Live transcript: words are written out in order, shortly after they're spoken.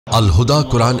Al Huda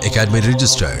Quran Academy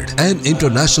registered, an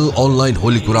international online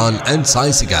Holy Quran and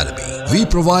Science Academy. We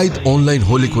provide online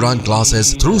Holy Quran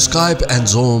classes through Skype and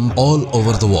Zoom all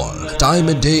over the world. Time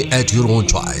and day at your own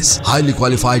choice. Highly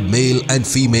qualified male and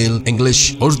female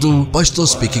English, Urdu, Pashto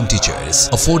speaking teachers.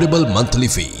 Affordable monthly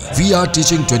fee. We are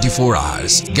teaching 24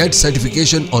 hours. Get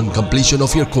certification on completion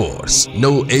of your course.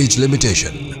 No age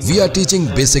limitation. We are teaching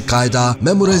basic qaida,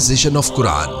 memorization of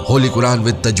Quran, Holy Quran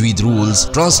with tajweed rules,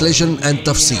 translation and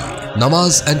tafsir,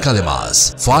 namaz and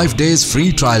kalimas. 5 days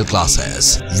free trial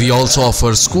classes. We also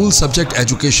offer school subject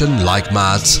education like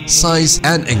maths, science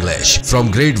and English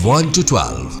from grade 1 to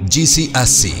 12,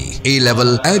 GCSE,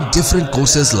 A-level and different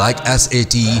courses like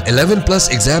SAT, 11 plus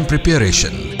exam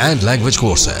preparation and language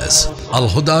courses. Al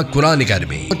Huda Quran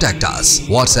Academy. Contact us.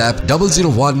 WhatsApp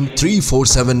 001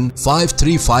 347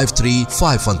 5353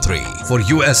 513. For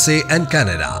USA and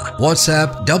Canada.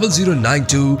 WhatsApp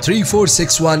 0092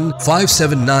 3461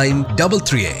 579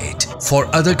 338. For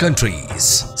other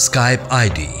countries. Skype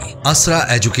ID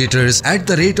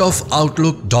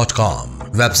asraeducators@outlook.com.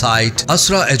 Website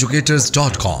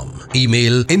asraeducators.com.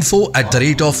 Email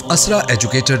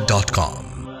info@asraeducator.com.